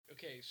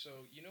Okay, so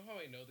you know how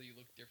I know that you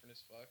look different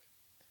as fuck?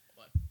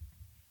 Hold on.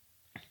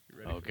 You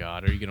ready Oh for this?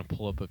 God, are you gonna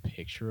pull up a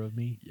picture of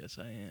me? Yes,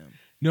 I am.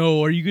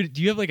 No, are you gonna?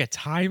 Do you have like a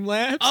time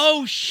lapse?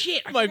 Oh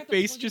shit! I my forgot to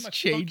face plug in just my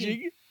changing.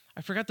 fucking-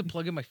 I forgot to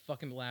plug in my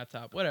fucking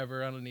laptop.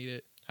 Whatever, I don't need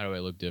it. How do I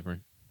look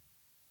different?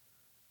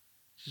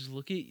 Just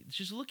look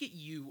at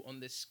you on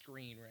this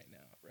screen right now,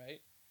 right?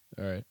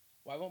 All right.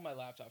 Why won't my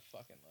laptop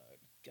fucking load?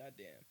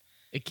 Goddamn.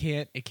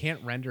 It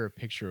can't render a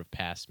picture of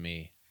past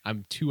me.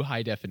 I'm too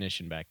high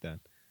definition back then.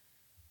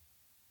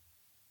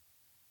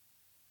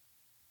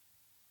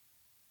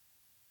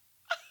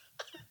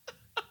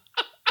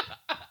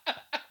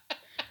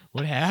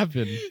 What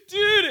happened?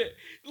 Dude,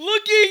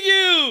 look at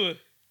you!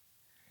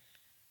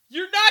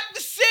 You're not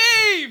the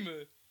same!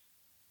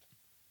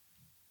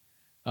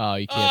 Oh,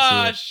 you can't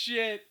Ah, see it.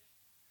 shit.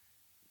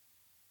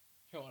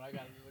 Come on, I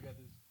got this.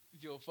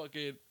 Yo,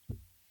 fucking...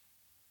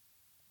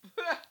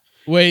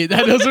 Wait,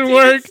 that doesn't It's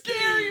work.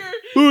 scarier!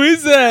 Who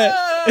is that?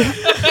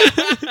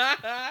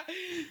 Ah!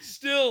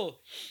 Still,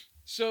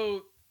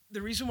 so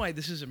the reason why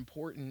this is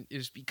important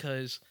is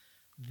because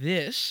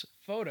this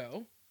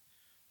photo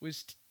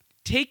was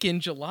taken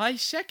July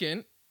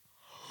 2nd,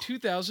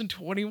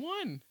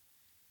 2021.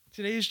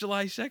 Today is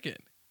July 2nd.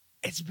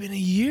 It's been a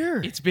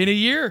year. It's been a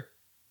year.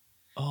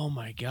 Oh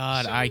my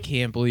God, So- I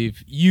can't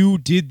believe you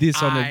did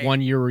this on the I-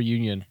 1 year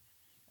reunion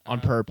on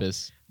Uh,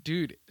 purpose.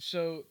 Dude,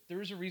 so there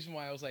was a reason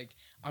why I was like,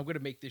 I'm going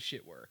to make this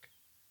shit work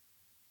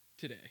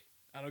today.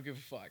 I don't give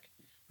a fuck.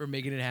 We're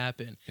making it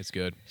happen. It's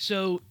good.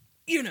 So,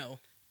 you know,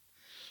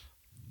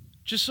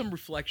 just some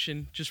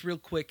reflection, just real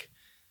quick.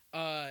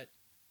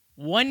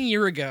 1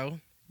 year ago,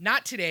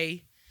 not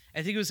today,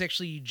 I think it was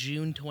actually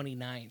June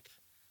 29th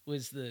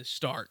was the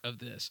start of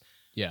this.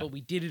 Yeah. But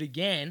we did it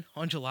again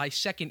on July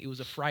 2nd. It was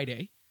a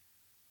Friday.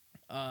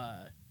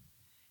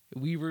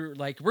 We were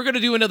like, we're going to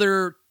do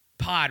another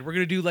pod. We're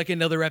going to do like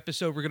another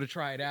episode. We're going to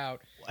try it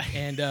out.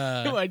 And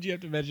Why'd you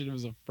have to mention it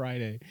was a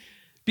Friday?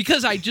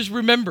 because I just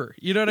remember,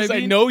 you know what I 'Cause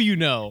mean? I know you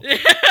know.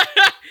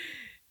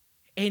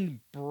 And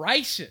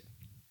Bryson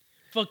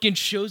fucking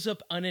shows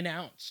up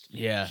unannounced.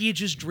 Yeah. He had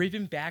just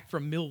driven back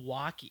from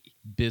Milwaukee.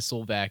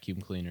 Bissell vacuum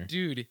cleaner.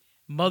 Dude,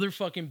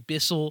 motherfucking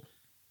Bissell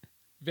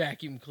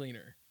vacuum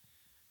cleaner.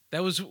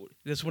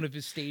 That's one of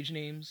his stage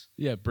names.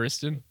 Yeah,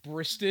 Briston.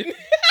 Briston. That's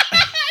a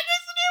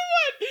new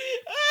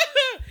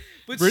one.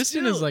 But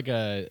Briston still, is like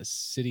a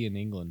city in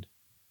England.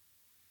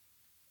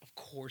 Of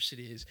course it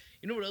is.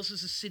 You know what else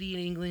is a city in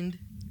England?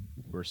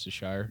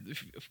 Worcestershire.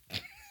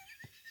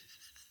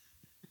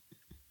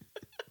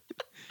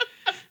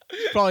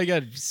 Probably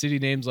got city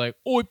names like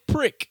Oi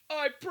Prick.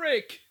 I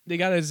prick. They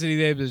got a city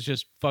name that's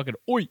just fucking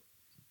Oi.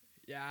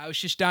 Yeah, I was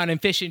just down in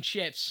fish and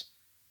chips.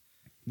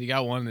 They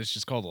got one that's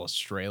just called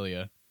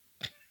Australia.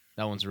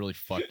 That one's really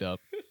fucked up.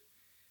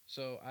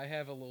 So I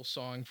have a little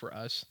song for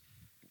us.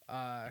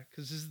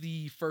 Because this is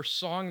the first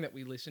song that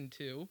we listened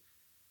to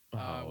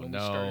Oh when we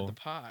started no. the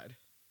pod.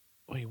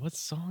 Wait, what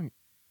song?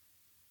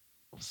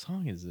 What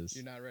song is this?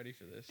 You're not ready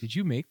for this. Did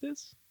you make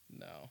this?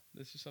 No,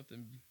 this is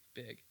something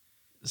big.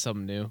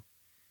 Something new.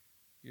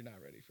 You're not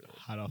ready for this.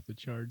 Hot off the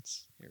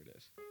charts. Here it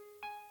is.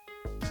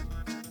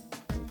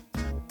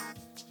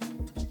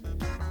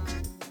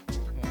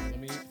 Hold on, let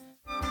me...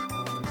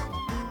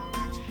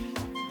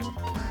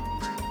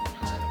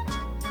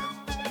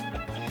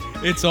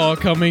 It's all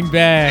coming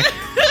back.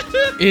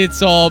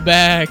 It's all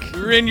back.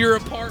 We're in your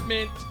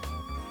apartment,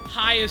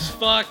 high as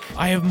fuck.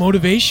 I have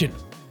motivation.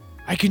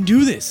 I can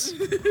do this.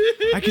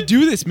 I can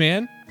do this,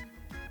 man.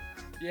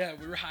 Yeah,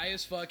 we were high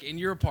as fuck in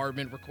your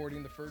apartment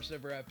recording the first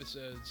ever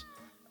episodes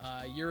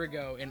a year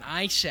ago, and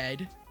I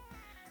said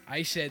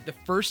the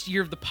first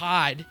year of the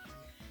pod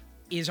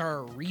is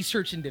our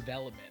research and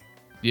development.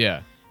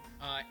 Yeah.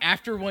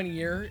 After 1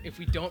 year, if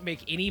we don't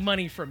make any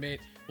money from it,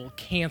 we'll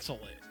cancel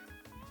it.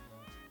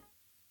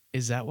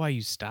 Is that why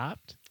you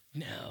stopped?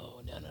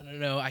 No.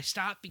 I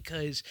stopped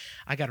because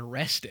I got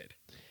arrested.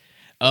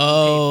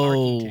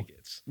 Oh. Parking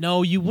tickets.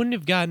 No, you wouldn't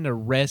have gotten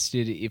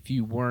arrested if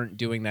you weren't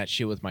doing that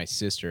shit with my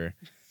sister.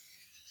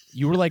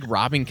 You were like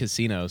robbing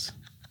casinos.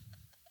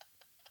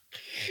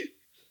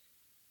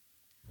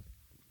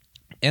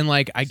 And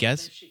like, I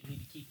guess. That shit you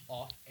need to keep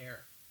off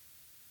air.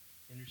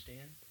 You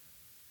understand?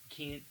 We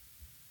can't.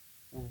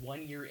 We're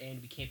 1 year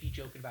in. We can't be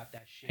joking about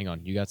that shit. Hang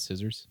on, you got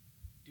scissors?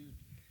 Dude.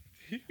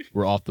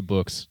 We're off the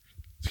books.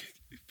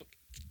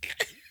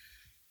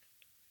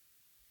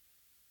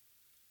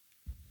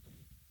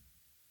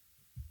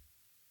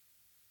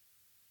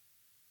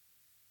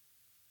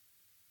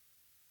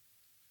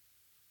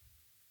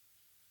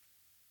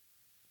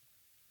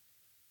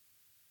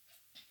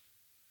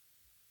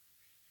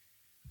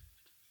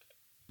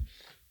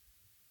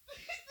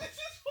 This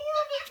is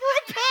horrible for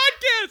a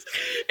podcast.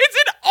 It's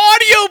an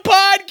audio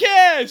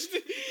podcast,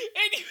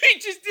 and we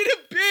just did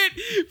a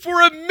bit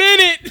for a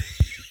minute.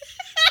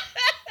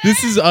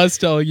 This is us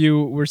telling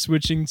you we're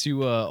switching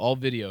to all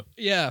video.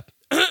 Yeah.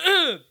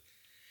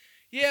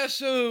 Yeah.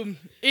 So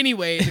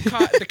anyway,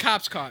 the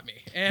cops caught me.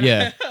 And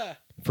Yeah.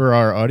 For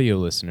our audio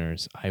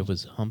listeners, I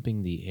was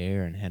humping the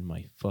air and had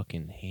my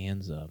fucking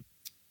hands up.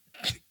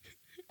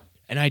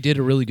 And I did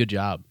a really good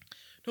job.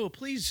 No,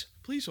 please,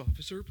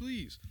 officer,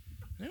 please.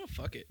 No,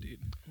 fuck it, dude.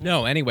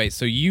 No, anyway,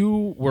 so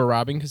you were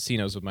robbing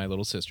casinos with my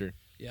little sister.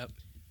 Yep.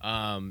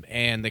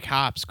 And the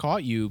cops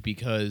caught you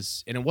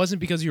because, and it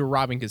wasn't because you were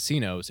robbing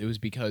casinos. It was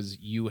because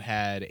you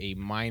had a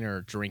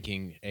minor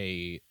drinking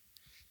a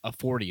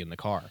 40 in the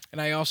car.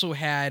 And I also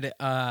had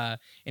an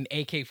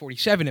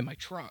AK-47 in my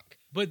trunk.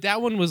 But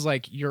that one was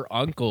like your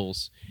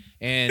uncle's,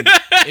 and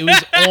it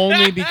was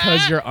only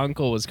because your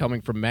uncle was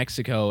coming from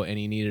Mexico and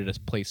he needed a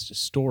place to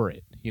store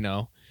it, you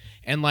know?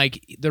 And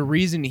like the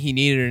reason he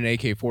needed an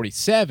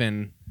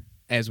AK-47,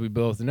 as we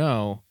both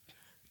know,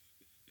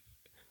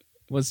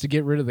 was to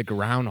get rid of the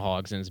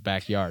groundhogs in his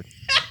backyard.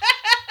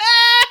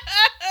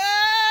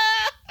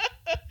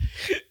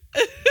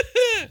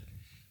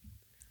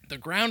 The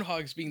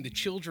groundhogs being the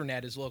children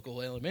at his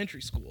local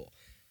elementary school.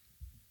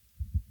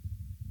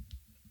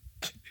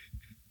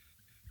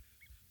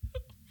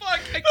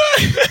 Fuck, I can't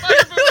get the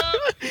microphone up.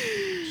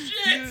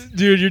 Shit.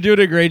 Dude, you're doing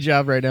a great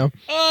job right now.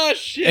 Oh,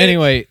 shit.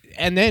 Anyway,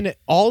 and then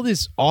all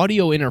this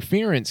audio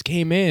interference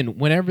came in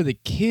whenever the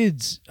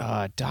kids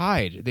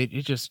died.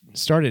 It just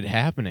started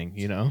happening,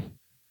 you know?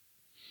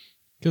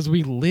 Because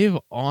we live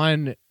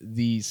on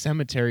the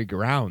cemetery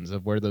grounds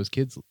of where those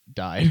kids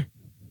died.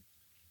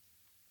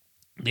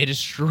 They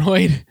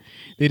destroyed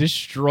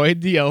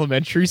the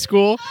elementary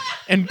school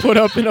and put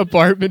up an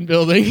apartment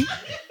building.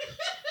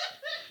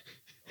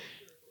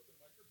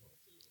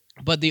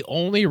 But the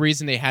only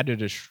reason they had to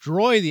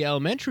destroy the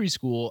elementary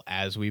school,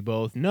 as we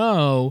both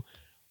know,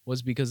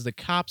 was because the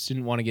cops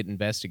didn't want to get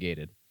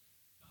investigated.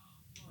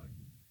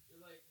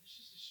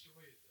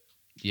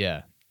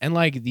 Yeah. And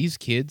like these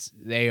kids,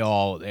 they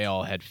all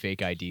had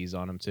fake IDs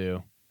on them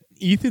too.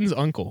 Ethan's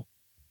uncle.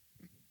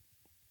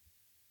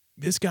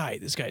 This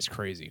guy's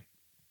crazy.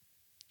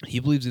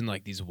 He believes in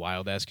like these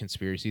wild ass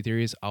conspiracy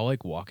theories. I'll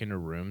like walk into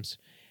rooms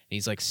and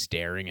he's like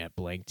staring at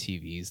blank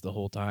TVs the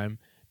whole time,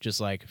 just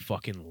like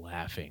fucking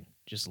laughing.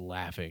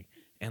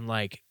 And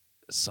like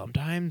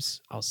sometimes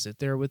I'll sit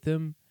there with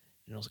him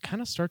and it'll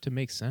kind of start to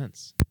make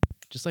sense.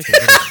 Just like a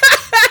little...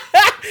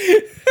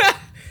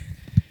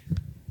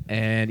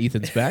 And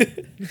Ethan's back.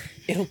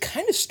 It'll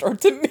kind of start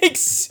to make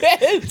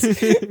sense.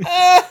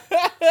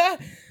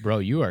 Bro,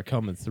 you are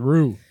coming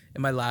through.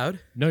 Am I loud?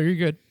 No, you're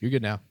good. You're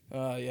good now.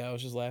 Yeah, I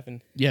was just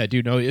laughing. Yeah,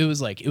 dude, no, it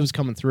was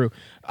coming through.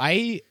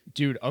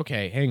 Dude,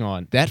 okay, hang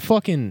on. That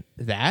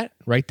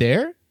right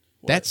there,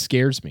 that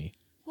scares me.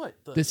 What?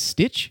 The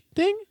Stitch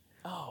thing?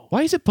 Oh.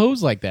 Why is it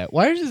posed like that?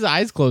 Why are his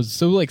eyes closed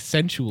so like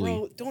sensually?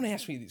 Bro, don't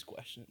ask me these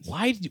questions.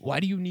 Why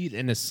do you need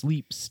an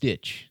asleep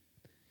Stitch?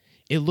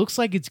 It looks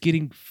like it's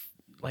getting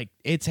like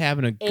it's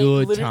having a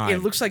good time.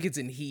 It looks like it's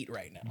in heat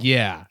right now.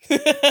 Yeah.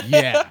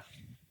 Yeah.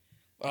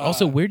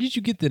 Also, where did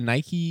you get the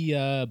Nike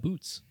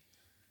boots?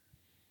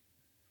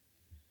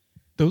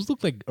 Those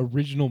look like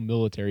original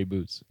military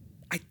boots.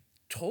 I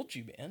told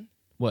you, man.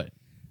 What?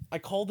 I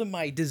called them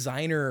my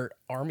designer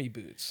army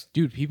boots.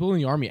 Dude, people in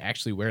the army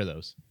actually wear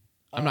those.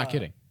 I'm not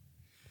kidding.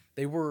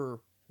 They were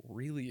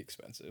really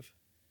expensive.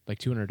 Like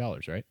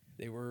 $200, right?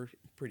 They were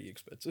pretty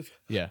expensive.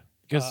 Yeah.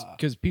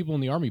 Because people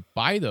in the army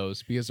buy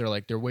those because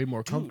they're way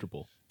more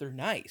comfortable. They're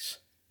nice.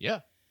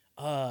 Yeah.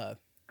 I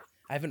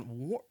haven't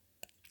worn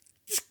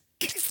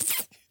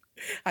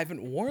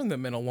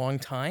them in a long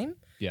time.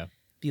 Yeah.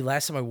 The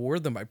last time I wore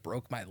them, I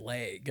broke my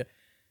leg.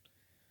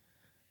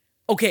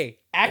 Okay,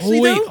 actually,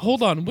 wait,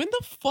 hold on. When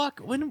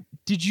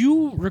did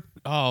you?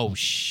 Oh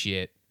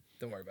shit!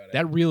 Don't worry about it.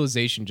 That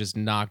realization just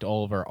knocked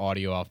all of our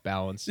audio off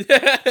balance.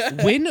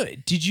 When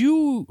did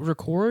you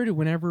record?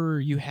 Whenever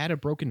you had a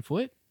broken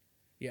foot?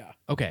 Yeah.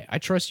 Okay, I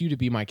trust you to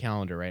be my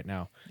calendar right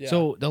now. Yeah.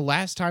 So the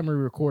last time we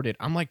recorded,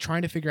 I'm like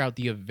trying to figure out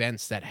the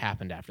events that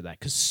happened after that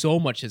because so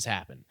much has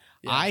happened.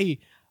 Yeah. I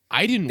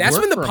didn't. That's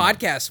work when the for a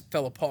podcast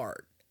fell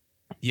apart.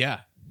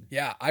 Yeah.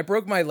 Yeah, I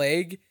broke my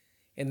leg,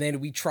 and then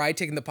we tried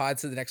taking the pod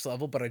to the next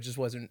level, but I just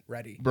wasn't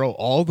ready. Bro,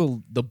 all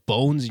the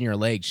bones in your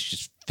legs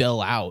just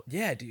fell out.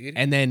 Yeah, dude.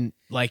 And then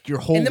like your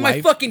whole and then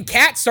life, my fucking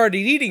cat started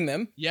eating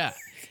them. yeah.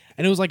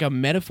 And it was like a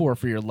metaphor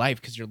for your life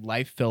because your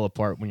life fell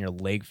apart when your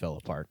leg fell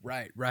apart.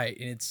 Right.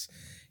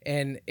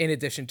 And in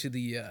addition to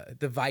the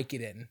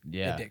Vicodin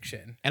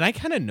addiction. And I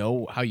kind of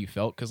know how you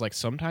felt because like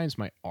sometimes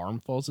my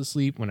arm falls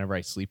asleep whenever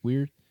I sleep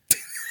weird.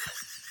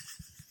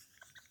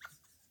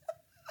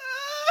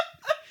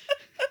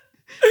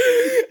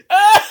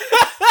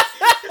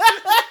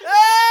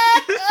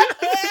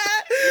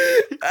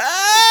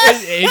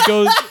 it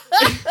goes.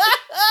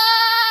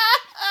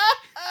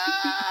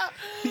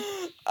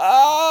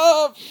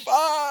 Oh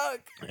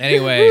fuck!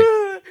 Anyway.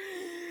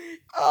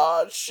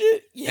 Oh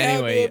shit! Yeah,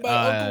 anyway, man,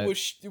 my uncle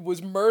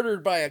was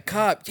murdered by a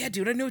cop. Yeah,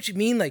 dude, I know what you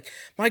mean. Like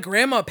my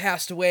grandma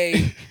passed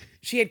away.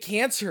 She had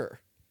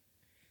cancer.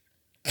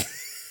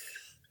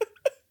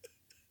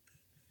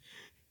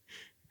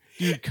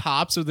 Dude,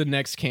 cops are the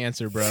next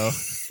cancer, bro.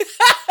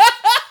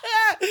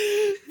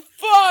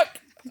 Fuck!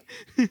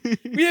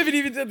 We haven't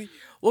even done the...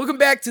 Welcome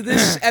back to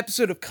this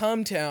episode of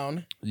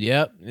Cumtown.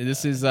 Yep,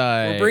 this is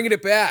we're bringing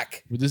it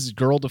back. This is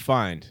Girl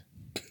Defined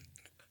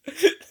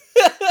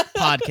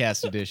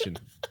podcast edition.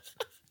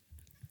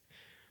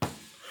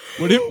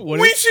 We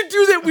should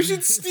do that. We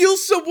should steal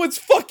someone's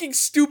fucking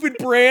stupid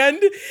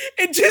brand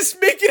and just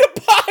make it a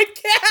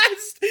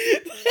podcast.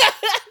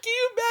 Can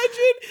you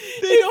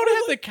imagine? They don't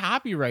have the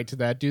copyright to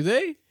that, do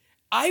they?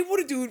 I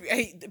want to do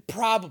it,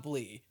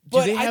 probably. Do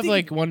But they I have think,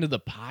 like one to the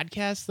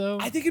podcast though?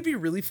 I think it'd be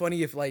really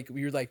funny if like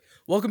we were like,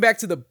 welcome back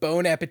to the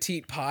Bon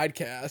Appetit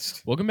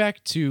podcast. Welcome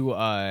back to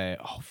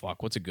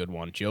what's a good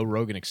one? Joe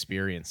Rogan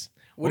Experience.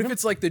 What if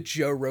it's like the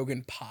Joe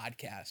Rogan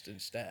podcast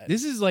instead?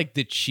 This is like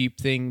the cheap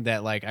thing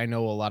that like I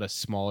know a lot of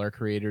smaller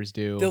creators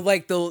do.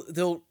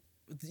 They'll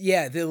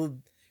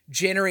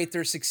generate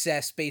their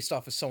success based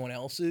off of someone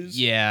else's.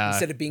 Yeah.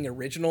 Instead of being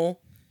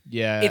original.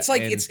 Yeah. It's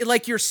like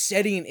and you're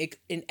setting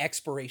an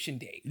expiration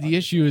date. the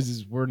issue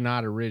is we're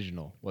not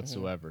original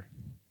whatsoever.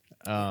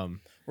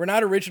 We're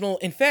not original.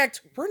 In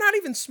fact, we're not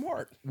even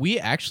smart. We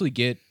actually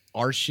get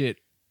our shit.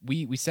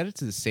 We set it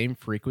to the same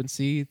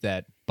frequency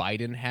that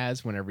Biden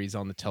has whenever he's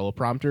on the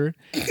teleprompter,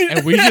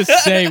 and we just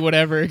say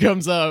whatever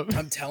comes up.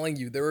 I'm telling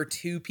you, there were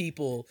two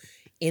people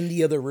in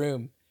the other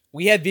room.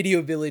 We had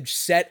Video Village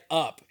set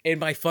up in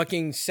my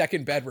fucking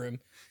second bedroom,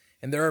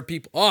 and there are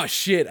people. Oh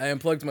shit! I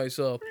unplugged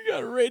myself. We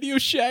got a Radio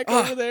Shack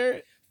over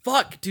there.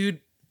 Fuck, dude,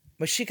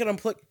 my shit got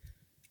unplugged.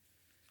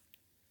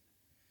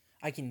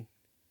 I can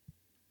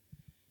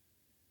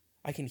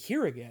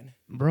hear again,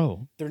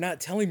 Bro. They're not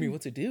telling me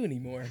what to do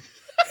anymore.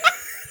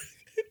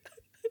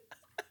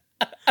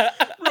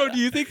 Bro, do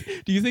you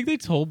think they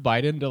told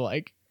Biden to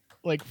like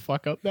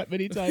fuck up that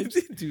many times?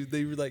 Dude,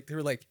 they were like,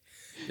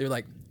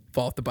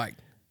 fall off the bike,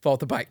 fall off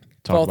the bike,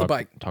 Talk fall off about, the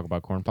bike. Talk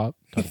about corn pop.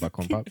 Talk about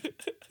corn pop.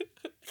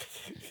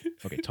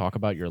 Okay, talk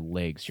about your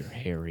legs, your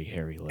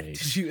hairy legs.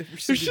 Did you ever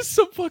see There's just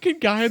some fucking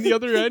guy on the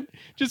other end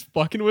just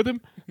fucking with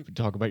him.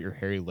 Talk about your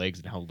hairy legs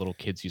and how little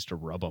kids used to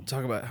rub them.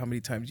 talk about how many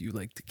times you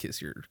like to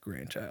kiss your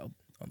grandchild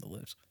on the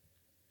lips?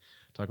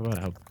 Talk about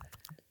how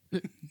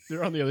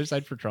they're on the other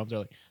side for Trump. They're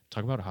like,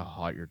 talk about how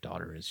hot your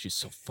daughter is. She's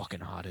so fucking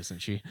hot, isn't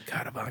she?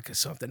 God, Ivanka's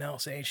something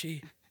else, ain't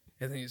she?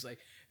 And then he's like,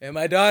 and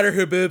my daughter,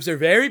 her boobs are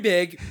very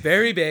big,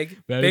 very big.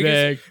 Very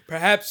big.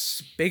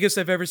 Perhaps biggest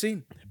I've ever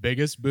seen.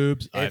 Biggest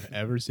boobs I've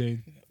ever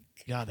seen.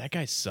 God, that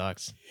guy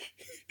sucks.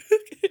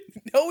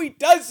 No, he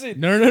doesn't.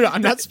 No.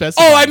 I'm not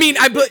specifying. Oh, I mean,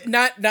 but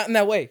not in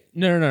that way.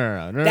 No.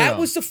 That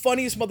was the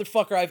funniest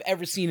motherfucker I've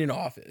ever seen in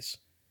office.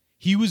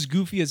 He was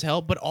goofy as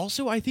hell, but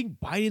also I think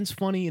Biden's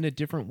funny in a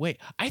different way.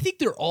 I think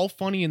they're all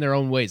funny in their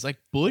own ways. Like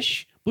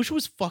Bush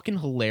was fucking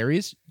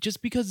hilarious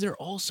just because they're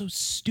all so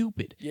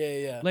stupid.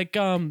 Yeah. Like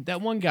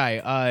that one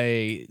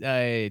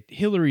guy,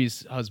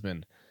 Hillary's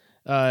husband.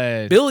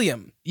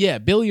 Billiam. Yeah,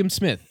 Billiam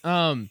Smith.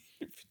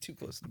 Too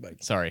close to the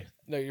mic. Sorry.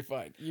 No, you're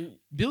fine.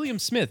 Billiam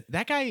Smith.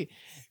 That guy,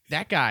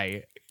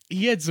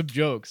 he had some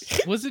jokes.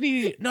 Wasn't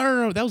he?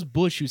 No. That was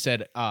Bush who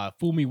said,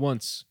 fool me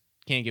once,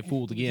 can't get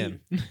fooled again.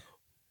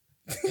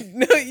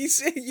 No, you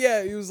said,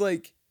 yeah, he was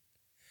like,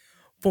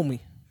 fool me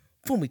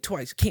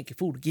twice, can't get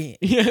fooled again.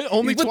 Yeah,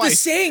 only but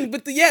twice.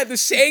 The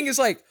saying is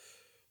like,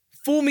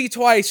 fool me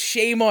twice,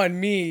 shame on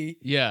me.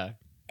 Yeah.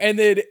 And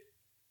then,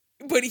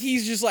 but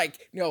he's just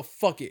like, no,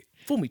 fuck it.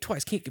 Fool me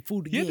twice, can't get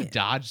fooled He again. had to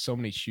dodge so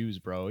many shoes,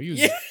 bro. He was,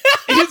 Yeah.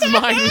 his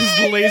mind was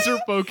laser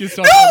focused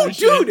on No, other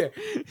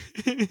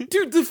shit.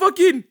 dude, the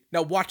fucking,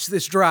 now watch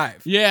this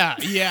drive. Yeah.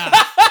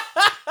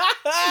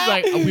 He's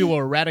like, we will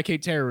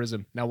eradicate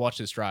terrorism. Now watch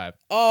this drive.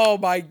 Oh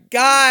my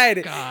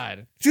God.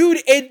 God. Dude,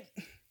 and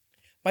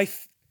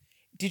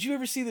did you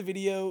ever see the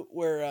video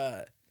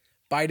where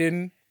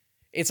Biden,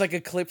 it's like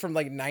a clip from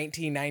like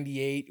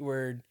 1998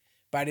 where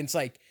Biden's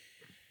like,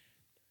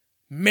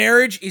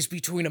 marriage is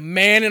between a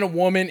man and a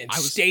woman and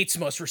states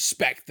must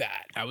respect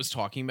that. I was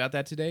talking about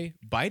that today.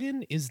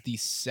 Biden is the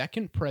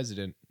second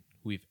president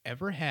we've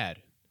ever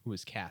had who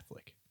is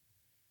Catholic.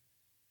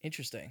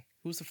 Interesting.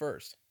 Who's the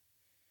first?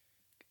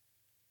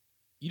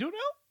 You don't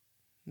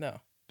know? No.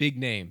 Big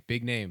name,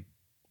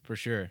 for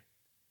sure.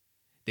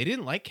 They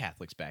didn't like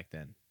Catholics back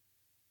then.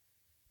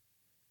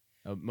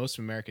 Most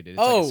of America did. It's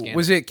like a scandal.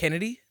 Was it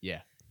Kennedy?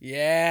 Yeah.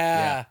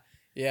 Yeah,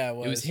 it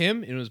was. It was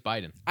him and it was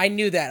Biden. I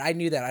knew that. I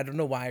don't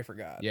know why I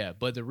forgot. Yeah,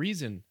 but the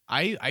reason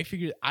I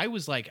figured I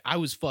was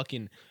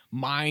fucking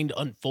mind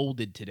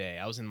unfolded today.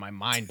 I was in my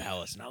mind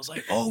palace and I was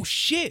like, oh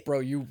shit. Bro,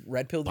 you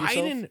red pilled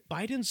yourself?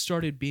 Biden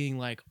started being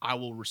like, I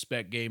will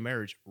respect gay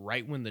marriage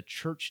right when the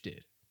church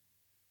did.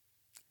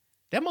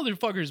 That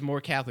motherfucker is more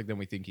Catholic than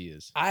we think he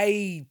is.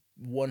 I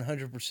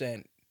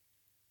 100%.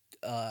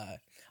 I'm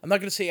not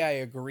going to say I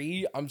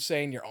agree. I'm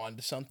saying you're on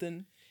to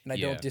something, and I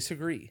don't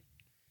disagree.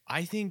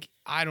 I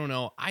don't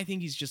know. I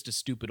think he's just a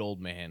stupid old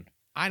man.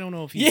 I don't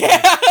know if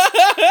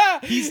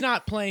he's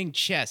not playing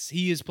chess.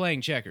 He is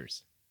playing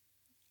checkers.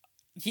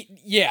 He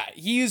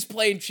is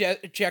playing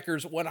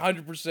checkers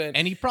 100%.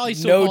 And he probably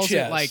still calls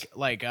chess. it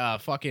like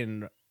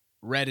fucking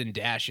red and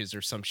dashes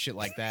or some shit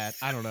like that.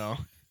 I don't know.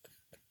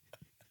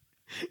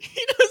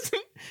 He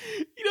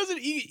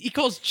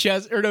calls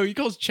he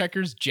calls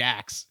checkers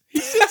jacks.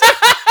 He's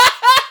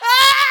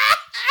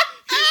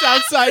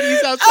outside.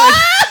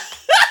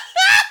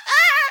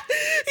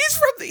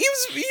 He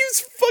was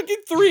fucking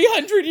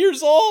 300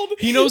 years old.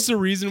 He knows the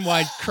reason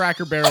why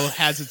Cracker Barrel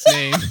has its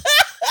name.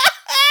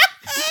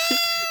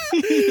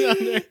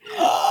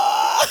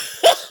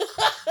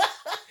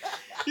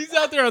 He's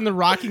out there on the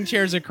rocking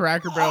chairs at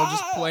Cracker Barrel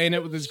just playing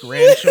it with his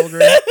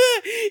grandchildren.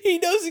 He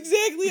knows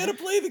exactly how to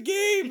play the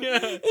game. Yeah.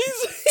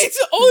 He's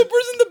the only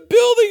person in the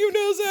building who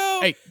knows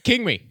how. Hey,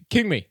 king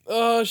me.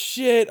 Oh,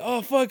 shit.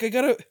 Oh, fuck. I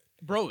gotta...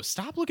 Bro,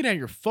 stop looking at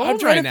your phone I'm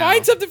trying right to now.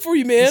 find something for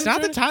you, man. It's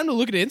not the time to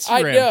look at I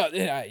Instagram. know.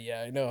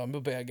 Yeah, I know. I'm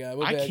a bad guy.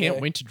 I can't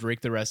wait to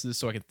drink the rest of this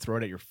so I can throw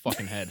it at your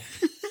fucking head.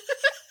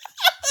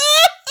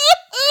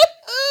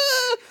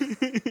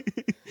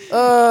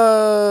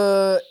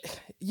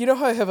 You know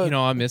how I have a...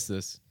 I miss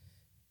this.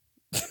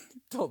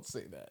 Don't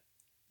say that.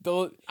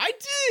 Don't... I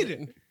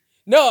did.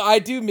 No, I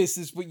do miss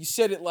this, but you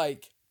said it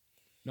like...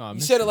 No, I You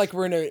miss said it this. like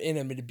we're in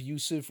an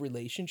abusive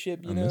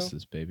relationship, you I know? miss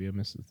this, baby. I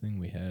miss the thing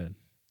we had.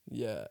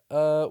 Yeah.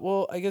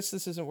 Well, I guess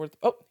this isn't worth...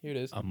 Oh, here it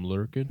is. I'm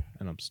lurking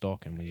and I'm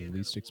stalking when you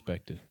least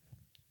expect it.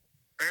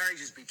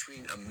 Marriage is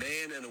between a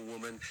man and a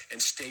woman,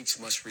 and states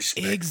must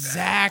respect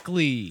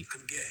Exactly. that.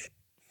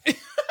 I'm gay.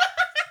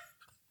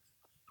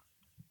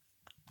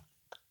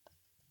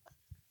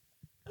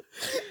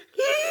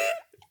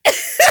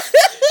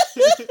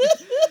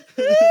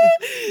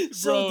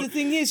 So Bro, the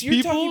thing is,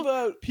 you're talking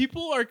about...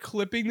 people are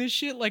clipping this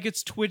shit like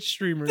it's Twitch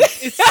streamers.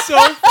 It's so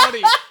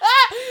funny.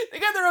 They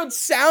got their own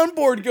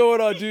soundboard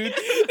going on, dude.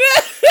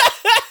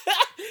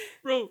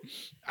 Bro,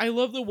 I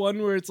love the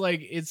one where it's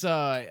like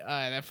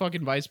that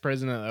fucking vice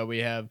president that we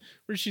have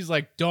where she's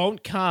like,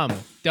 "Don't come.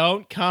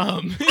 Donald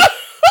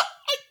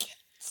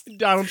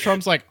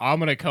Trump's like, "I'm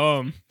gonna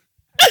come."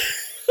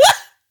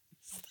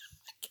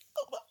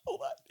 Hold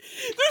on.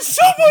 There's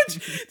so much.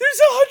 There's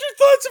 100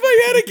 thoughts in my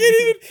head. I can't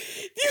even.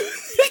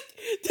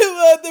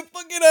 The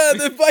fucking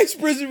the vice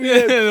president we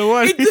have. The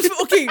one.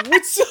 Okay,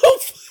 what's so?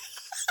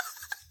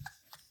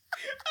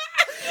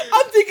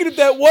 I'm thinking of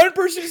that one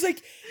person who's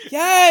like,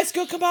 "Yes,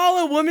 go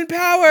Kamala, woman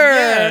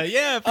power."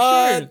 Yeah, for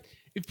sure.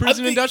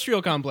 Prison think-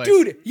 industrial complex.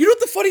 Dude, you know what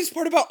the funniest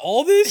part about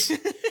all this?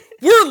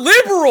 We're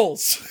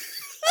liberals.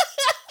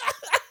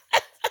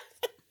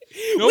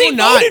 no, we we're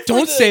not. voted for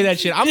Don't the- say that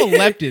shit. I'm a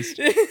leftist.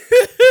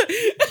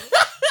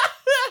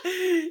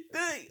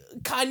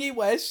 Kanye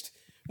West,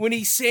 when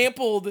he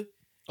sampled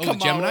Oh, Kamala,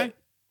 the Gemini?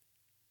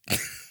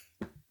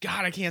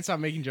 God, I can't stop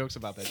making jokes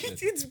about that shit.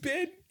 It's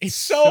been It's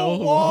so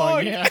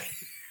long. Yeah.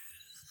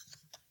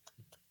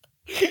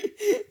 I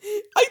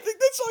think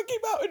that song came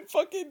out in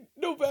fucking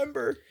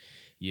November.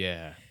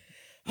 Yeah.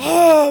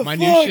 Oh, My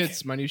fuck.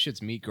 new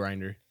shit's Meat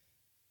Grinder.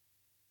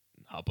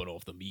 Hopping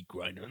off the meat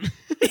grinder.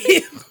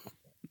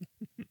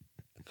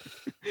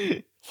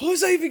 What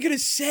was I even gonna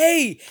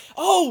say?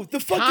 Oh, the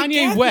fucking Kanye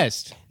Catholic-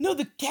 West. No,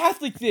 the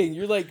Catholic thing.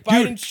 You're like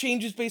Biden's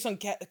changes based on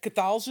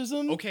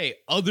Catholicism. Okay,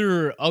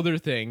 other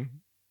thing.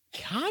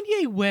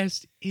 Kanye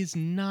West is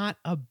not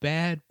a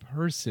bad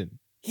person.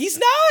 He's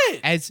not.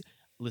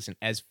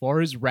 As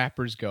far as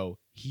rappers go,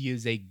 he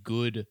is a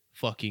good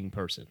fucking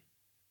person.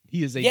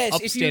 He is a Yes,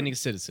 if you- upstanding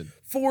citizen.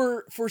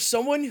 For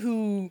someone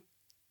who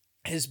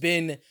has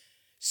been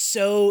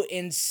so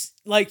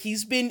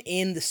he's been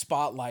in the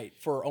spotlight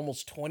for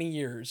almost 20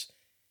 years.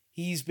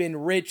 He's been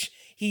rich.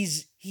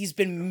 He's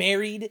been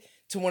married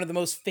to one of the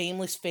most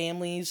famous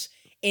families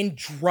in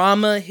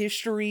drama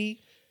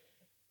history.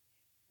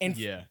 And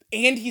Yeah.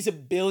 and he's a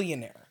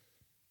billionaire.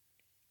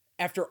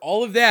 After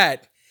all of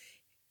that,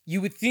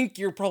 you would think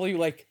you're probably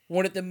like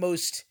one of the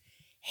most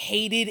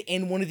hated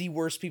and one of the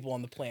worst people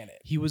on the planet.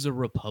 He was a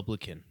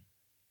Republican.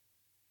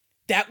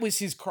 That was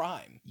his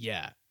crime.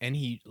 Yeah. And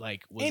he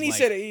like was And he like-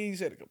 said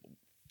a couple.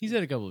 he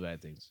said a couple of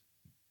bad things.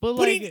 But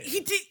But like he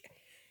did.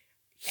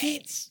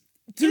 it's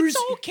There's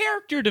all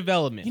character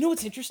development. You know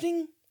what's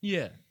interesting?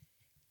 Yeah.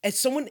 As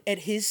someone at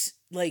his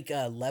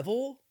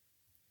level,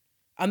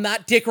 I'm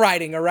not dick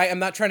riding, all right? I'm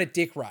not trying to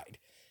dick ride.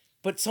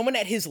 But someone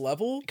at his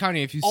level,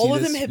 Kanye, if you all see of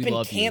this, them have we been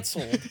love you.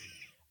 canceled.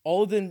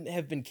 All of them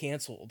have been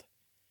canceled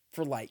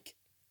for like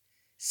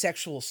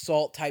sexual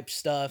assault type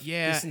stuff,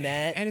 Yeah, this and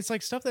that. and it's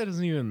like stuff that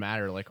doesn't even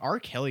matter. Like R.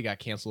 Kelly got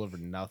canceled over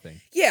nothing.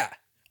 Yeah.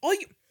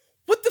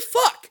 What the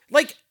fuck?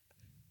 Like,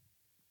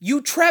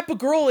 you trap a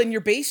girl in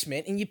your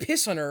basement and you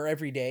piss on her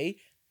every day.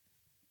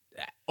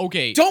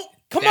 Okay,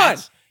 Come on.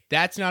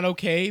 That's not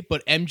okay.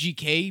 But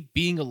MGK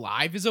being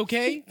alive is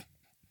okay.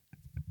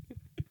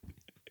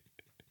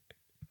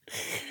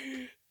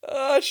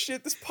 Oh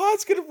shit, this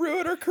pod's gonna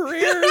ruin our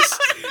careers.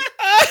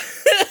 I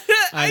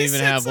don't even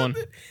said have one.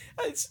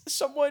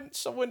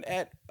 Someone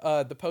at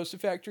the Poster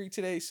Factory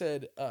today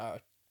said,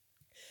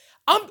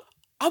 I'm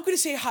gonna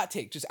say a hot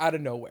take just out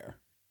of nowhere.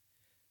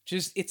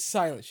 Just it's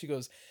silent. She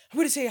goes, I'm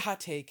gonna say a hot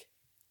take.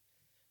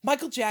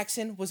 Michael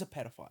Jackson was a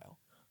pedophile.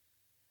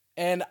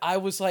 And I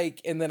was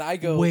like, and then I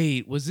go,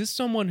 Wait, was this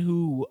someone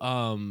who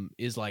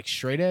is like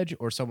straight edge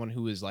or someone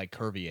who is like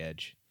curvy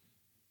edge?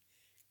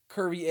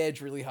 curvy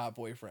edge, really hot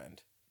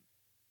boyfriend.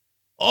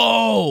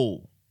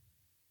 Oh,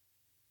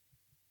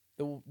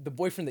 The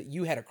boyfriend that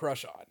you had a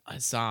crush on.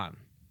 Hassan,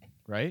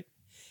 right?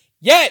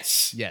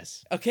 Yes.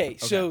 Yes. Okay,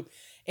 so,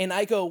 and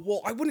I go,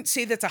 well, I wouldn't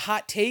say that's a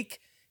hot take,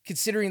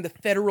 considering the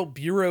Federal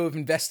Bureau of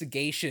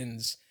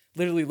Investigations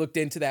literally looked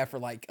into that for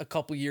like a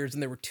couple years,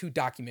 and there were 2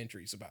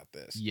 documentaries about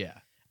this. Yeah.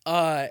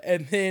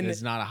 And then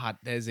That's not a hot.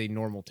 That is a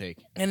normal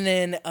take. And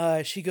then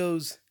she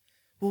goes,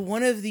 well,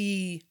 one of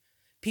the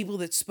people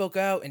that spoke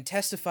out and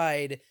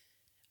testified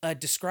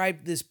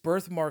described this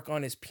birthmark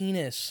on his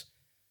penis,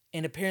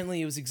 and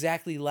apparently it was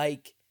exactly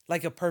like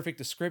a perfect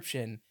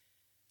description.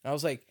 And I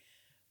was like,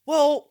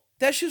 well,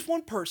 that's just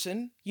one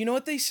person. You know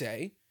what they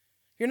say.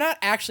 You're not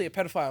actually a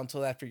pedophile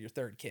until after your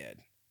third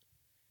kid.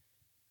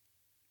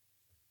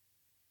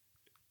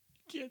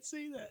 Can't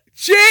say that.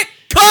 Shit!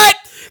 Cut!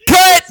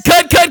 Cut!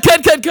 That's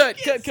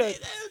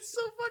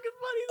so fucking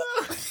funny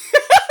though.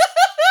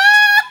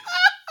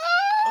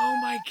 Oh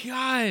my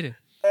god!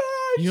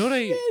 Oh, You know what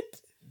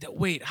shit.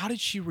 Wait, how did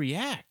she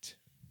react?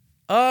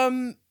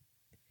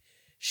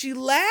 She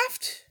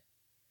laughed,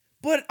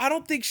 but I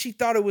don't think she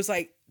thought it was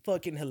like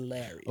fucking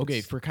hilarious.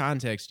 Okay, for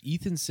context,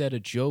 Ethan said a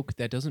joke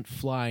that doesn't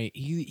fly.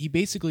 He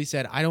basically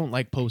said, "I don't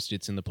like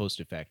Post-its in the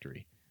Post-it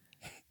factory."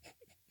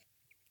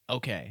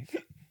 Okay.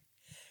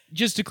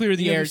 Just to clear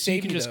the You know who air, so you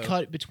saved can me, just though?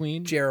 cut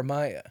between.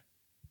 Jeremiah.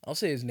 I'll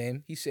say his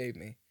name. He saved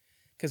me.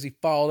 Because he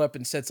followed up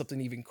and said something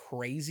even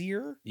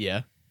crazier.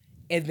 Yeah.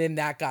 And then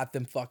that got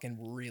them fucking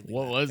really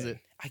What was laughing.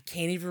 it? I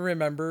can't even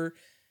remember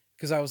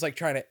because I was like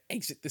trying to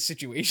exit the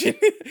situation.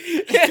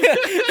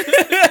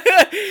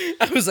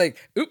 I was like,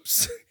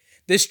 oops,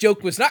 this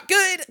joke was not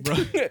good. Bro.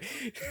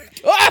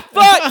 Ah,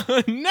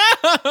 fuck!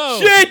 No!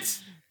 Shit!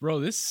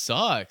 Bro, this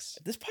sucks.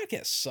 This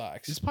podcast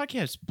sucks. This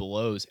podcast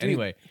blows. Dude,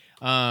 Anyway,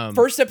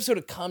 First episode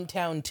of Come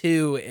Town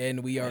 2,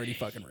 and we already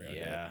fucking ruined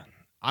it. yeah.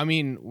 I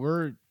mean,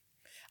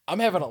 I'm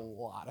having a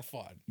lot of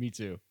fun. me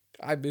too.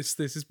 I missed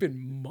this. It's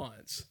been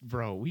months.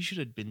 Bro, we should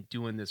have been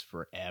doing this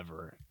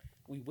forever.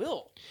 We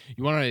will.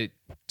 You want to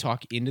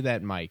talk into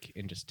that mic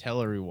and just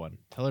tell everyone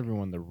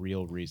the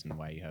real reason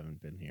why you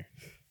haven't been here.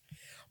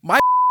 My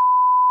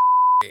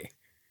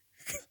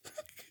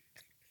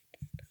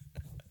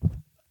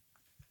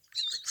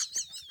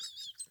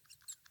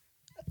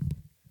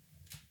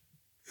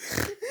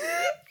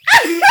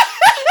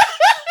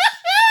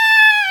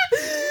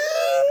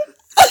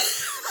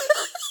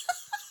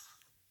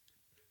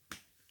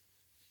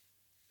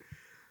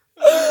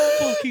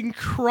Fucking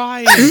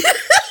crying.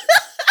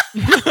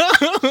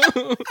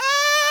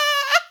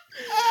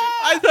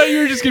 I thought you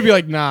were just gonna be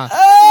like, nah.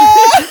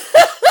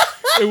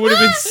 It would have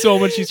been so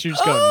much easier to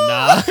just go,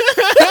 nah.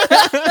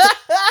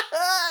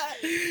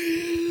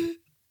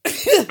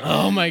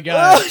 Oh my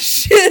god. Oh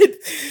shit!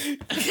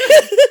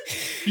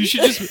 You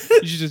should just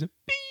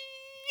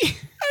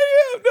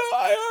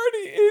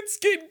It's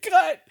getting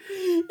cut.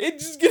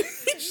 It's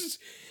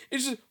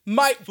just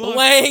Mike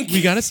blank.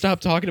 We gotta stop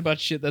talking about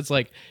shit that's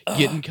like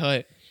getting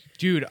cut.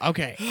 Dude,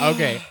 okay.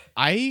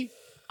 I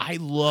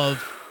love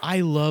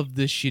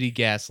this shitty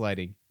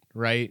gaslighting,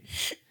 right?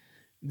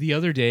 The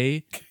other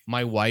day,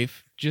 my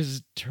wife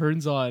just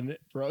turns on,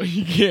 bro,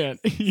 you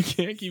can't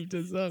keep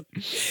this up. No,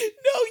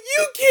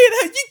 you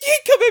can't. You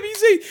can't come at me and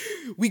say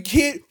we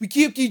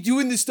can't keep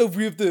doing this stuff.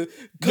 We have to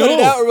cut it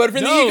out or whatever.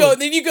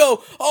 And then you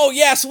go, oh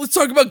yeah, so let's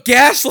talk about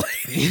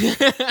gaslighting.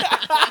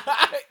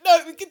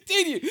 No,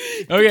 continue.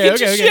 Okay, Get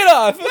your shit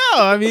off. No,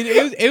 I mean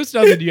it was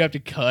nothing you have to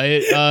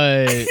cut.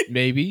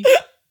 Maybe.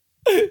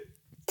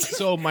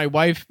 So my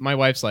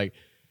wife's like,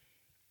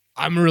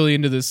 I'm really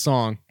into this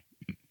song.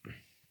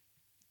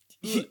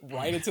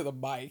 Right into the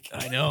mic.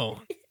 I know.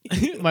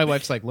 My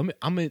wife's like,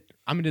 I'm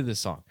into this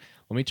song.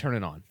 Let me turn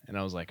it on. And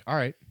I was like, all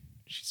right.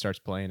 She starts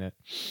playing it.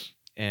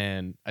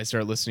 And I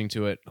start listening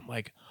to it. I'm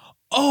like,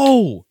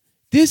 oh,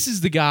 this is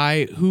the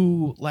guy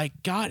who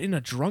like got in a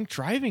drunk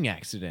driving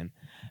accident.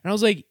 And I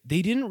was like,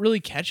 they didn't really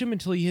catch him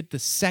until he hit the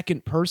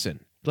second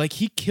person. Like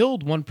he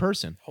killed one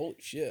person. Holy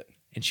shit.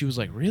 And she was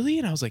like, really?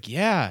 And I was like,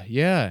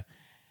 yeah.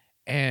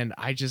 And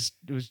I just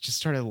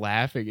started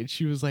laughing. And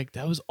she was like,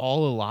 that was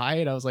all a lie.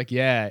 And I was like,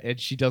 yeah. And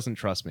she doesn't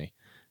trust me.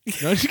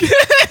 No, I'm just kidding.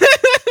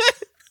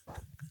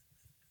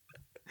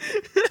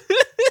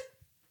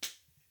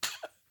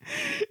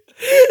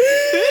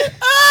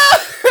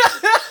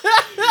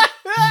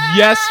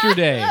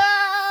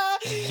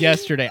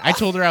 Yesterday, I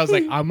told her, I was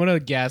like, I'm gonna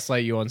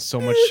gaslight you on so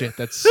much shit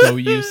that's so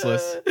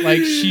useless. Like,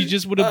 she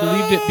just would have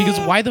believed it because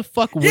why the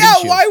fuck wouldn't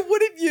you? Why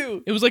wouldn't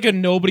you? It was like a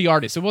nobody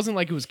artist. It wasn't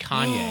like it was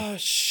Kanye. Oh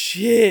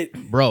shit,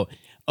 bro.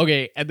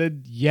 Okay, and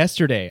then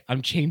yesterday,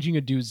 I'm changing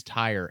a dude's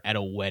tire at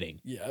a wedding.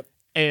 Yep.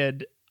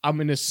 And I'm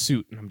in a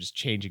suit and I'm just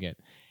changing it.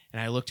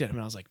 And I looked at him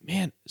and I was like,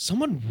 man,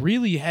 someone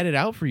really had it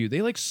out for you.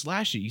 They like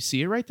slashed it. You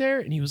see it right there?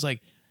 And he was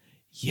like,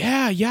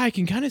 yeah, I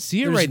can kind of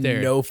see it right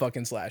there. No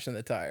fucking slash in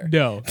the tire.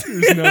 No,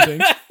 there's nothing.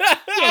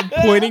 So I'm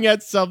pointing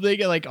at something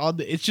and like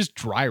it's just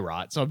dry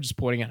rot. So I'm just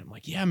pointing at him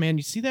like, yeah, man,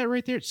 you see that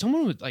right there?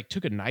 Someone was like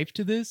took a knife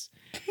to this.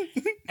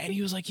 And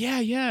he was like,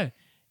 yeah.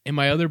 And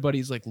my other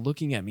buddy's like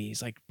looking at me.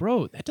 He's like,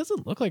 bro, that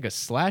doesn't look like a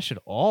slash at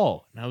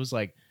all. And I was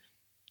like,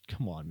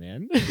 come on,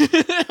 man.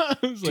 I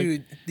was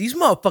Dude, these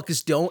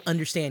motherfuckers don't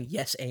understand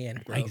yes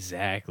and, bro.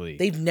 Exactly.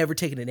 They've never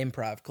taken an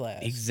improv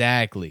class.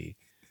 Exactly.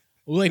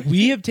 Like,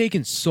 we have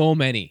taken so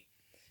many.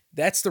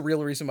 That's the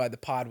real reason why the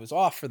pod was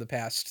off for the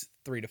past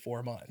 3 to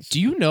 4 months.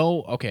 Do you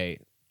know? Okay,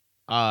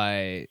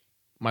 my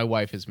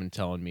wife has been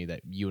telling me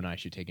that you and I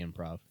should take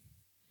improv.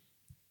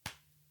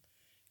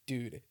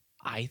 dude,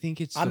 I think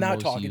it's. I'm the not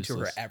most talking useless.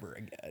 to her ever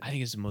again. I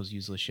think it's the most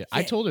useless shit. Yeah.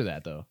 I told her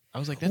that though. I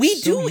was like, That's we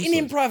so do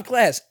useless. an improv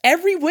class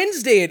every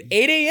Wednesday at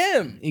 8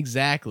 a.m.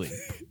 Exactly.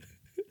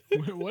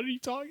 What are you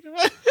talking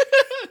about?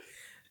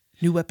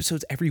 New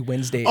episodes every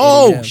Wednesday at 8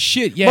 Oh a.m.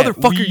 shit! Yeah,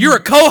 Motherfucker, you're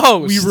a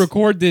co-host. We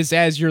record this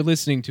as you're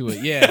listening to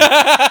it. Yeah,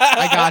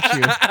 I got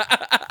you.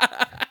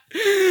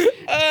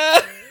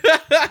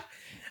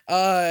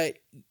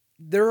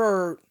 There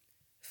are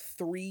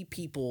 3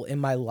 people in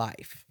my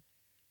life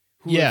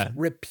who Yeah. have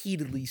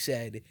repeatedly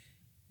said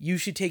you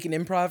should take an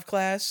improv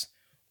class,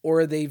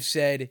 or they've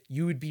said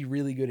you would be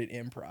really good at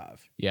improv.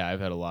 Yeah,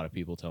 I've had a lot of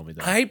people tell me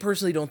that. I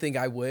personally don't think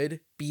I would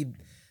be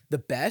the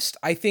best.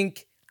 I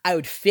think I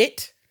would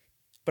fit,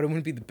 but I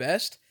wouldn't be the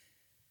best.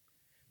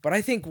 But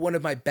I think one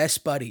of my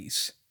best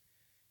buddies,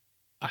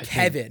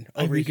 Kevin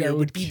over here,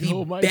 would be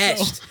the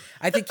best.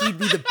 I think he'd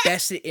be the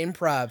best at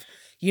improv.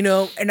 You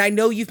know, and I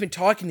know you've been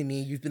talking to me.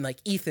 You've been like,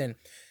 Ethan,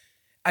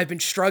 I've been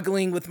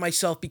struggling with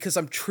myself because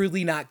I'm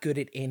truly not good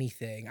at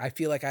anything. I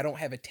feel like I don't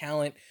have a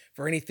talent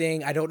for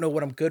anything. I don't know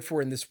what I'm good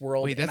for in this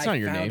world. Wait, that's and not I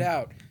your found name.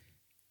 out.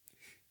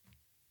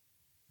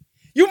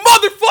 You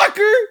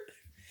motherfucker!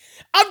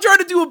 I'm trying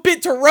to do a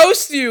bit to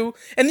roast you,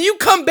 and you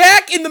come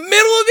back in the middle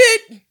of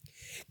it?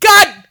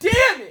 God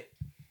damn it!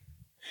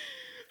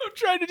 I'm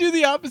trying to do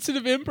the opposite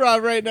of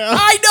improv right now.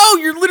 I know,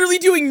 you're literally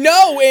doing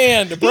no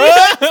and,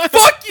 bruh.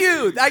 Fuck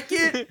you! I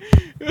can't...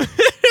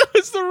 It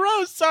was the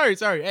roast. Sorry.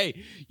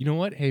 Hey, you know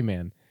what? Hey,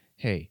 man.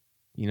 Hey,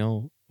 you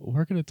know,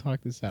 we're going to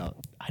talk this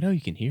out. I know you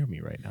can hear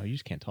me right now. You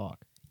just can't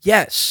talk.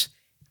 Yes.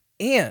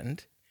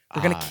 And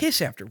we're going to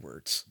kiss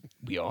afterwards.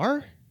 We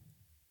are?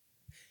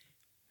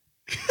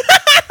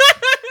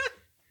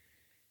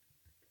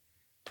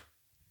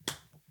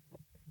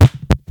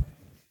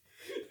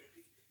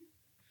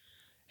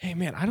 Hey,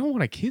 man, I don't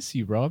want to kiss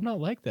you, bro. I'm not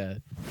like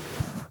that.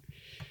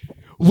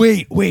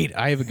 Wait.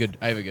 I have a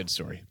good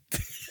story.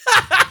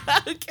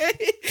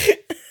 Okay.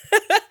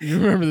 You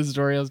remember the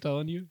story I was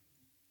telling you?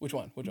 Which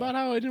one? About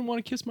how I didn't want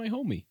to kiss my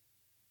homie.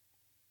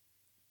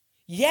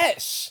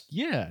 Yes.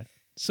 Yeah.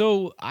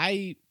 So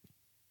I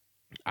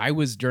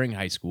was during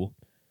high school.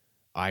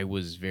 I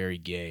was very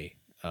gay.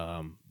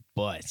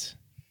 But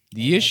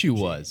the issue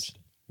was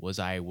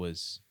I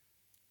was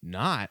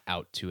not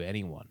out to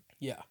anyone.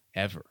 Yeah.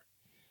 Ever.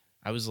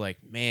 I was like,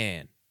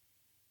 man,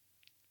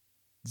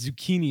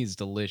 zucchini is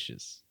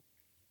delicious.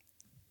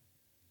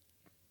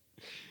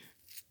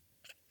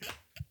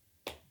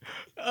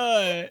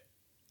 I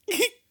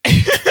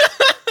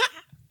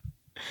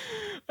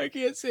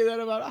can't say that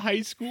about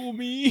high school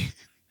me.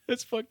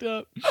 That's fucked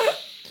up.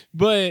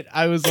 But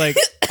I was like,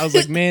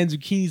 man,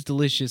 zucchini's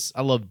delicious.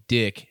 I love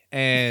dick.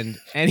 And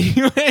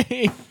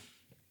anyway,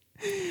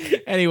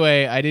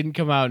 I didn't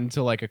come out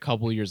until like a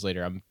couple of years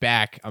later. I'm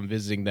back. I'm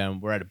visiting them.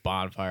 We're at a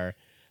bonfire.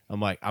 I'm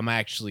like, I'm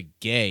actually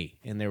gay.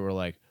 And they were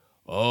like,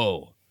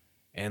 oh.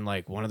 And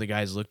like one of the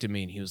guys looked at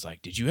me and he was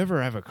like, did you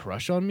ever have a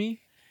crush on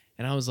me?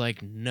 And I was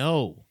like,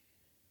 no.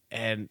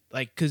 And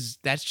like, cause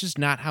that's just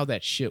not how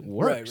that shit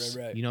works.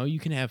 Right. You know, you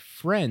can have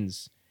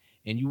friends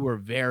and you were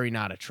very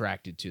not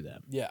attracted to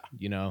them. Yeah.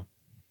 You know?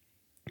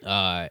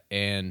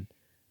 And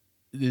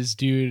this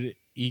dude,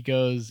 he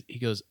goes,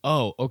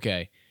 oh,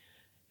 okay.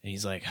 And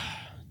he's like,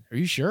 are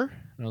you sure?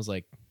 And I was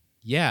like,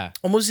 yeah.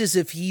 Almost as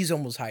if he's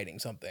almost hiding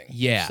something.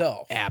 Yeah.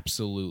 Himself.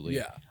 Absolutely.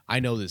 Yeah. I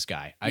know this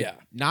guy. Yeah.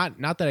 Not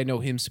that I know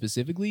him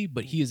specifically,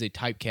 but he is a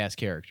typecast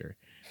character.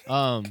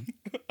 And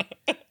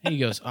he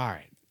goes, all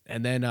right.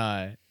 And then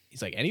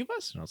he's like, any of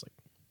us? And I was like,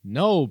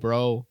 no,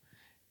 bro.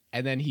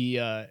 And then he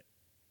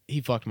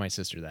fucked my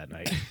sister that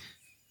night.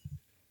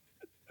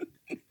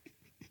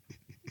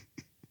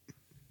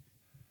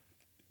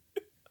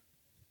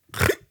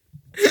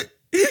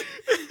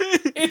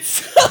 It's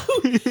so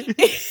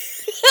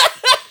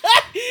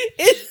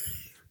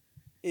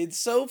it's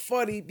so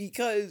funny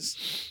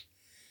because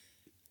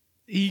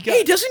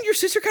hey, doesn't your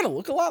sister kind of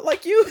look a lot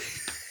like you?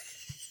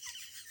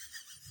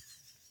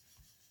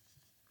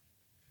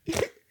 He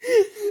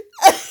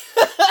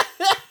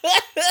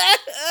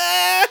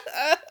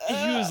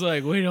was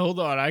like, wait, hold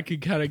on. I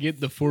could kind of get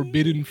the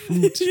forbidden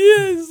fruit.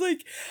 Yeah, it's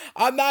like,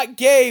 I'm not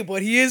gay,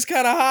 but he is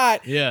kind of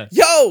hot. Yeah.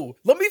 Yo,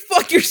 let me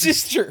fuck your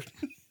sister.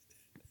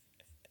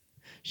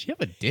 She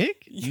have a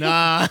dick?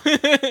 Nah.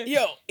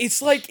 Yo,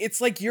 it's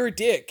like your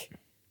dick,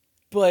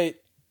 but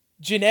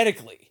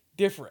genetically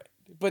different,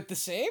 but the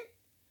same.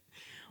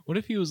 What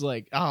if he was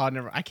like, oh,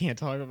 never, I can't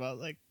talk about,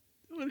 like,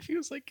 what if he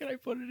was like, can I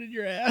put it in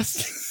your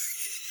ass?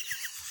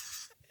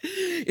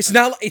 It's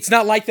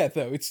not like that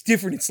though. It's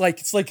different. It's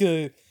like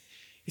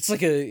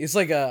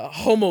a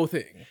homo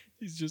thing.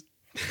 He's just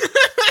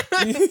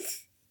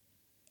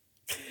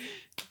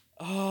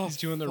Oh, he's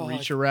doing the fuck.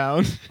 reach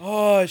around.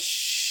 Oh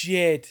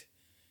shit.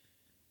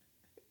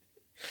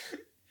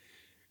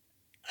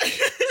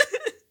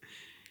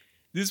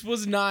 This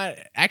was not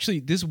actually.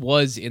 This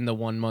was in the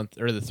 1 month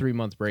or the 3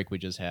 month break we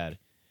just had.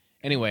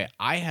 Anyway,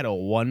 I had a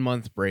 1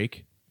 month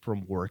break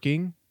from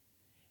working,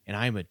 and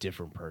I'm a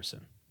different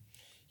person.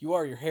 You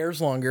are. Your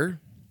hair's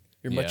longer.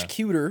 You're Yeah. much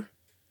cuter.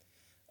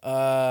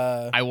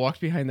 I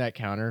walked behind that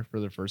counter for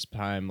the first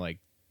time like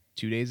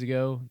 3 days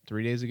ago,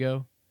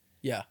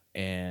 Yeah.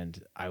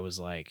 and I was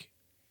like,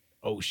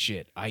 "Oh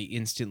shit! I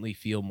instantly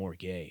feel more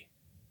gay."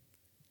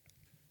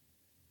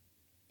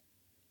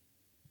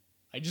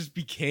 I just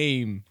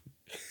became.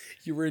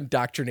 You were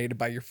indoctrinated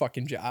by your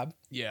fucking job.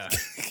 Yeah.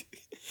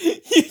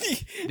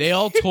 They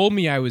all told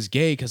me I was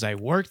gay because I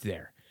worked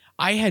there.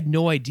 I had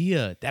no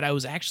idea that I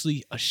was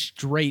actually a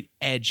straight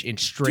edge and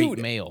straight Dude.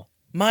 male.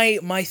 My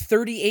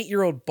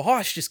 38-year-old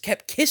boss just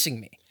kept kissing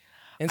me.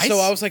 And so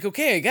I was like,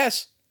 okay, I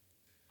guess.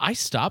 I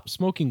stopped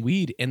smoking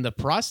weed and the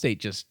prostate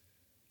just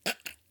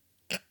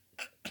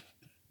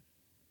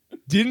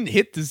didn't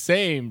hit the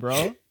same,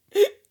 bro.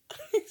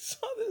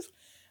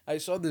 I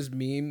saw this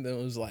meme that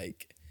was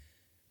like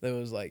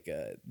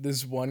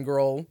this one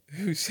girl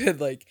who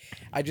said like,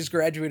 I just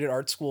graduated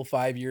art school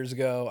 5 years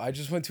ago. I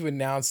just want to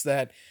announce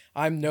that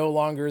I'm no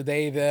longer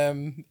they,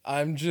 them.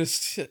 I'm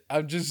just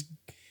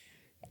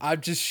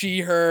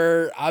she,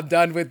 her. I'm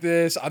done with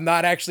this. I'm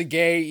not actually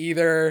gay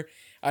either.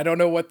 I don't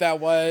know what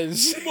that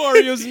was.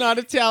 Mario's not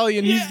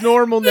Italian. He's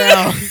normal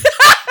now.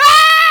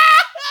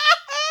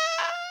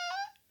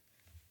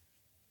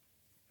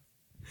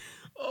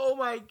 Oh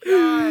my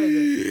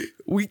god.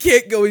 We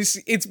can't go.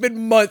 It's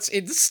been months.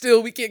 It's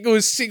still, we can't go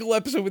a single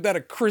episode without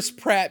a Chris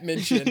Pratt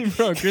mention.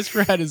 Bro, Chris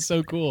Pratt is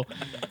so cool.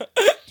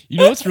 You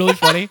know what's really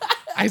funny?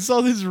 I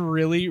saw this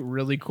really,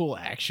 really cool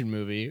action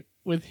movie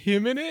with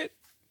him in it.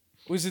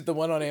 Was it the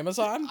one on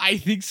Amazon? I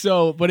think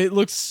so, but it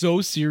looks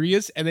so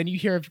serious. And then you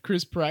hear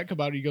Chris Pratt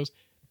come out and he goes,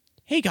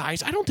 "Hey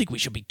guys, I don't think we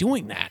should be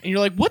doing that." And you're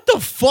like, what the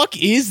fuck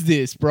is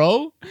this,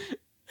 bro?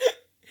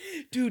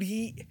 Dude,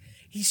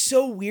 he's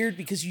so weird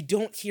because you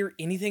don't hear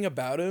anything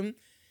about him.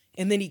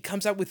 And then he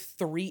comes out with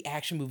 3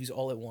 action movies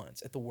all at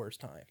once at the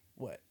worst time.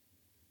 What?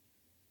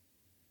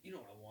 You know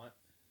what I want?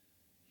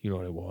 You know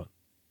what I want?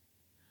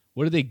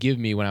 What did they give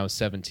me when I was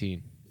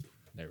 17?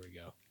 There we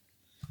go.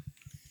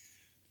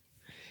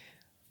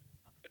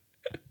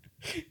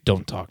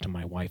 Don't talk to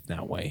my wife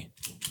that way.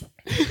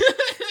 You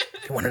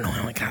want to know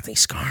how I got these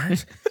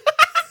scars?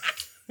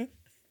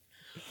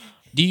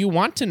 Do you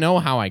want to know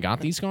how I got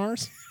these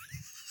scars?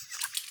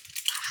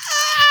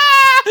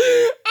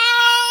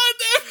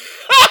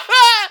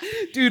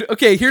 Dude,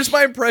 okay, here's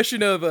my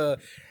impression of a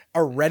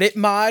Reddit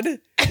mod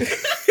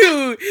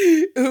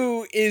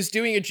who is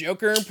doing a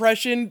Joker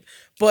impression,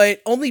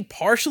 but only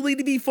partially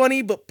to be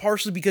funny, but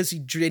partially because he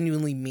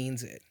genuinely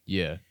means it.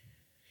 Yeah.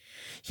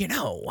 You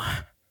know,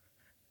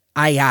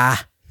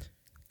 I've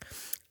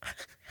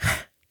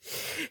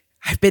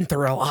been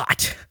through a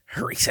lot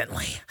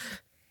recently.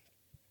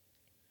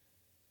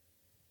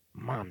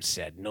 Mom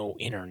said no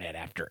internet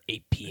after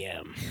 8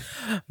 p.m.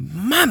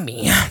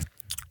 Mommy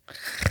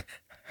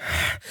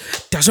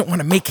doesn't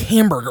want to make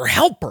hamburger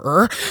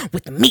helper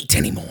with the meat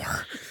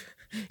anymore.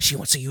 She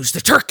wants to use the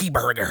turkey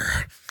burger.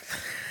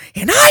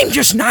 And I'm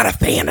just not a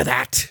fan of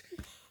that.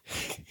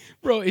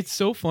 Bro, it's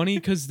so funny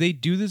because they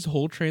do this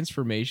whole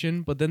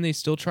transformation, but then they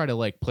still try to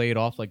like play it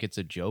off like it's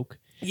a joke.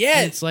 Yeah.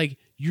 And it's like,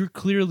 you're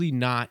clearly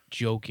not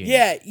joking.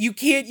 Yeah, you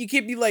can't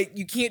be like,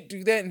 you can't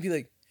do that and be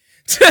like,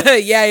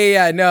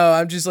 yeah, no,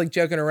 I'm just like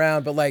joking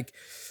around, but like.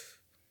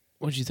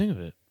 What did you think of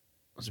it?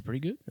 Was it pretty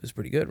good? It was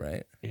pretty good,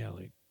 right? Yeah,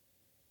 like.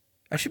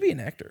 I should be an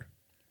actor.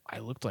 I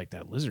looked like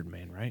that lizard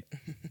man, right?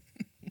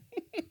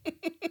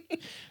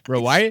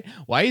 Bro, why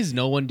is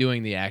no one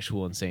doing the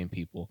actual insane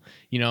people?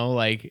 You know,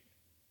 like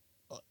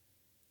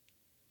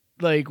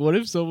what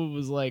if someone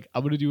was like,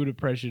 I'm gonna do an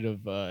impression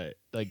of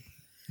like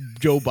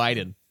Joe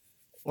Biden,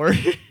 or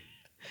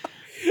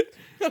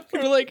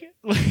or like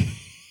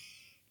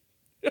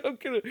I'm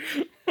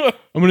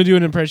gonna do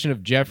an impression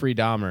of Jeffrey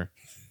Dahmer.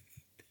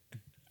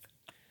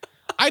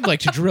 I'd like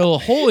to drill a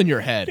hole in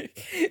your head.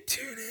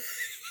 Dude.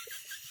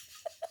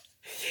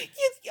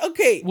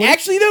 Okay,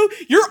 actually though,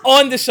 you're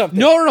on to something.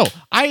 No,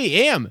 I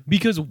am,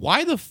 because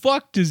why the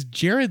fuck does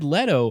Jared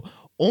Leto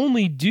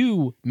only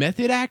do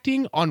method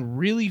acting on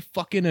really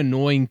fucking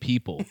annoying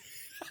people?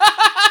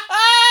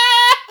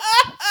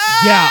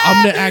 Yeah,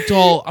 I'm gonna act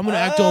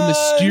all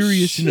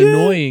mysterious and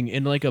annoying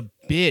and like a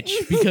bitch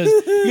because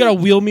you gotta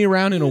wheel me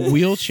around in a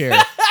wheelchair.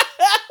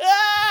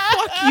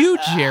 Fuck you,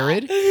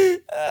 Jared.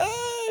 Did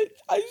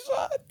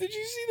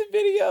you see the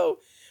video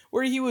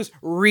where he was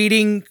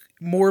reading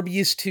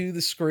Morbius 2,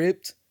 the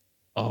script?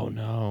 Oh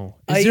no.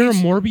 Is there a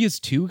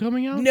Morbius 2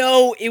 coming out?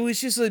 No, it was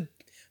just a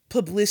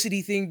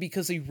publicity thing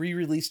because they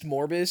re-released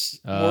Morbius.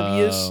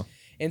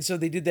 And so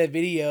they did that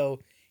video,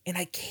 and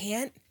I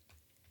couldn't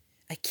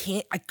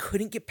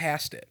get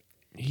past it.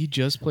 He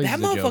just plays that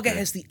the motherfucker Joker.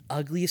 has the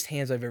ugliest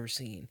hands I've ever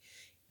seen.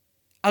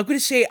 I'm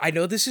gonna say, I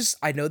know this is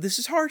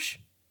harsh.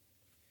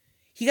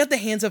 He got the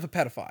hands of a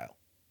pedophile.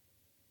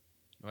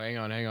 Oh, hang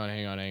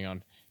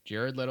on.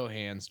 Jared Leto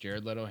hands.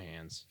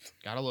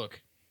 Gotta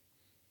look.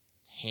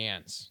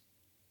 Hands.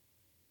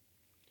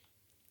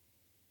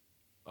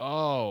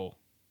 Oh.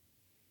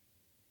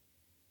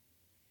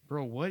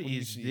 Bro, what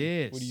is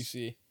this? What do you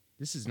see?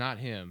 This is not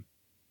him.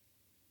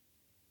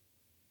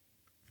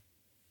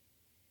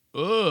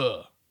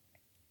 Ugh.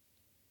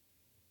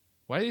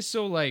 Why are they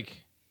so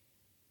like...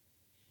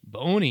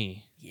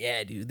 bony.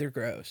 Yeah, dude, they're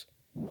gross.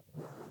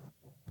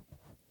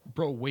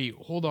 Bro, wait,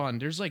 hold on.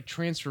 There's like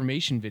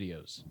transformation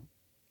videos.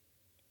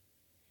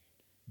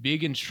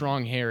 Big and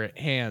strong hair,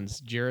 hands.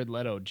 Jared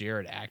Leto,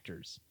 Jared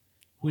actors.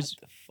 Who's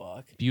What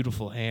the fuck?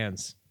 beautiful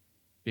hands,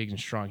 big and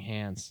strong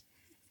hands.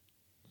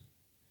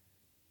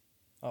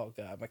 Oh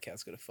god, my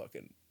cat's gonna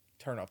fucking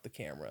turn off the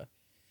camera.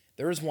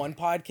 There was one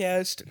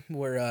podcast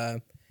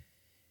where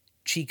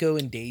Chico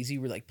and Daisy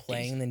were like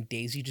playing, and then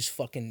Daisy just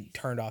fucking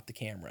turned off the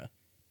camera.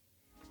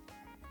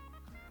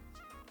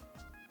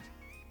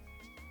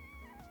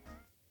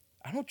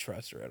 I don't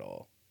trust her at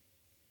all.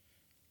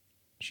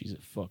 She's a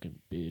fucking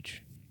bitch.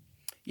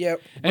 Yeah.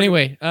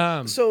 Anyway,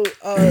 So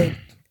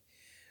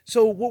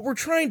what we're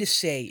trying to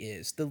say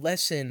is the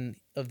lesson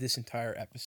of this entire episode